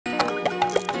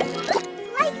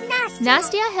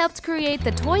Nastya helped create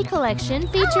the toy collection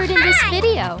featured in this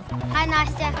video. Hi,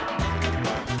 Nastya.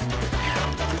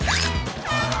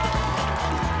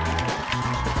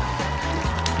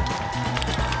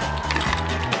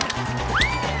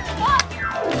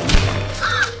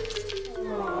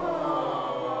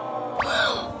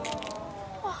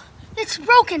 It's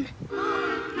broken.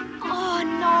 Oh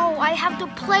no, I have to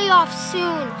play off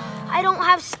soon. I don't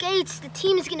have skates. The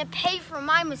team is gonna pay for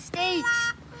my mistakes.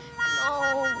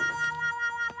 No.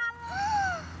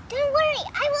 Don't worry,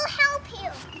 I will help you.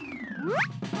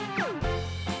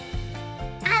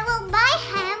 I will buy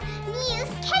him new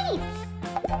skates.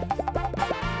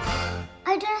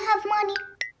 I don't have money.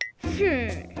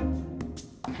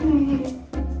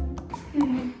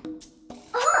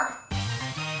 Oh!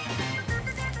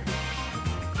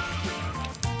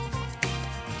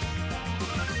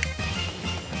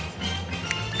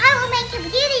 I will make a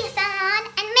beauty salon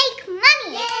and make money.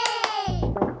 Yay!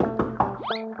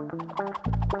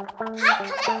 Hi,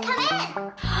 come in.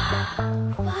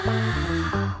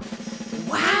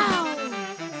 Wow.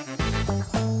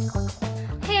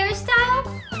 Hairstyle?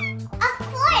 Of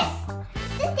course.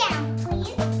 Sit down,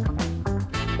 please.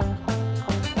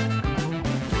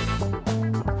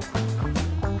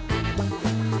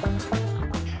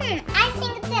 I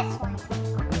think this one.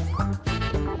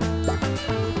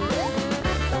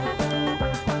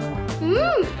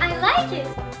 I like it.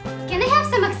 Can I have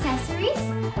some accessories?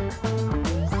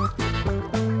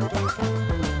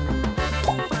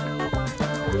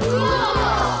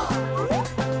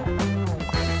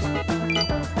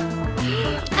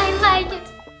 I like it.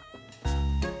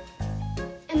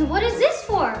 And what is this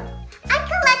for? I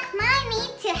collect money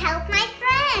to help my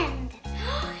friend.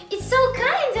 It's so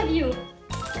kind of you.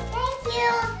 Thank you.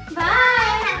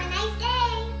 Bye. Have a nice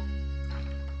day.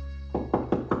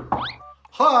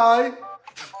 Hi.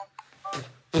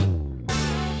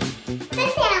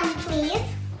 Sit down, please.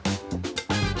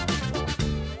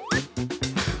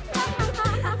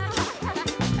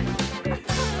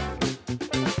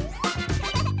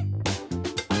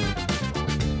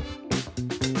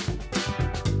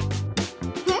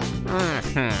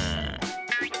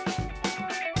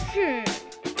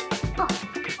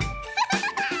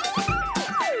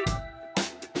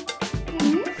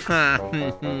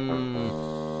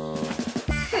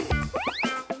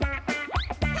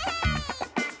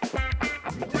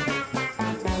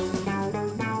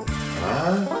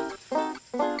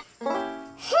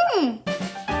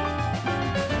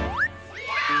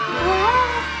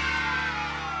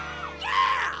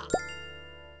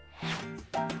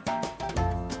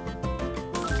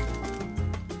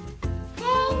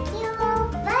 Thank you.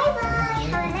 Bye-bye.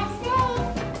 Have a nice day.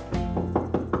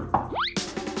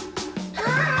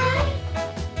 Hi.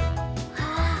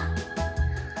 Wow.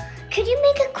 Could you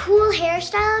make a cool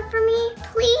hairstyle for me,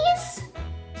 please?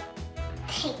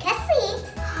 Take a seat.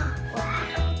 Wow.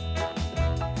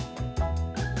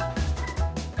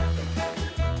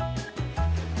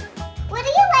 Would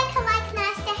you like a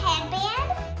Nastya headband?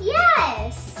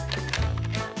 Yes.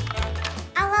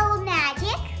 A little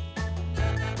magic.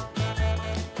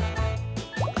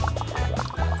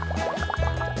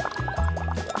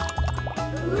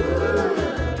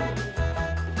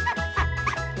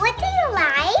 What do you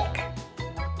like?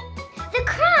 The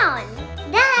crown.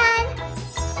 Then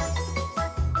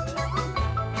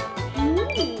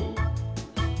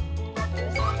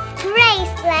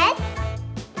bracelets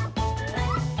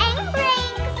and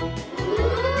rings.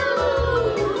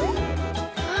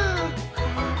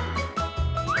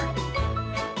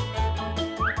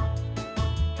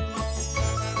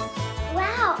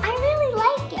 Wow, I really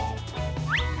like it.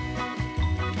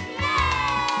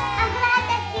 I'm glad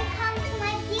that you come to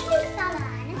my beauty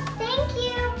salon. Thank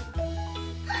you.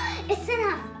 It's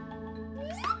enough.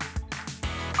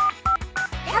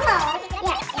 Hello.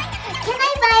 Yes. Can I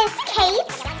buy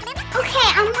skates? Okay,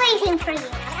 I'm waiting for you.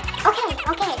 Okay.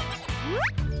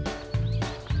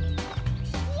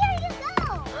 Here you go.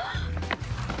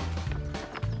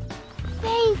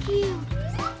 Thank you.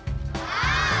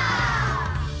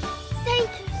 Thank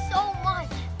you so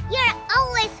much. You're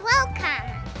always welcome.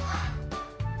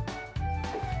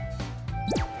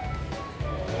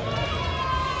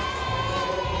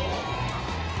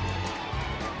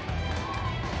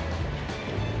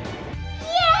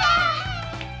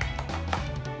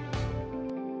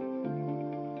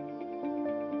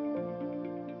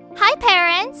 Hi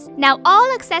parents! Now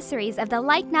all accessories of the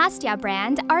Like Nastya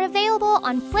brand are available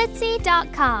on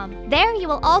flitzy.com. There you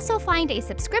will also find a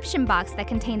subscription box that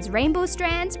contains rainbow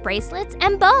strands, bracelets,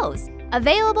 and bows.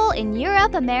 Available in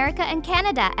Europe, America, and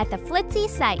Canada at the Flitzy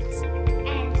sites.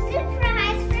 And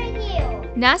surprise for you.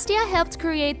 Nastya helped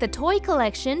create the toy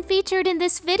collection featured in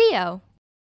this video.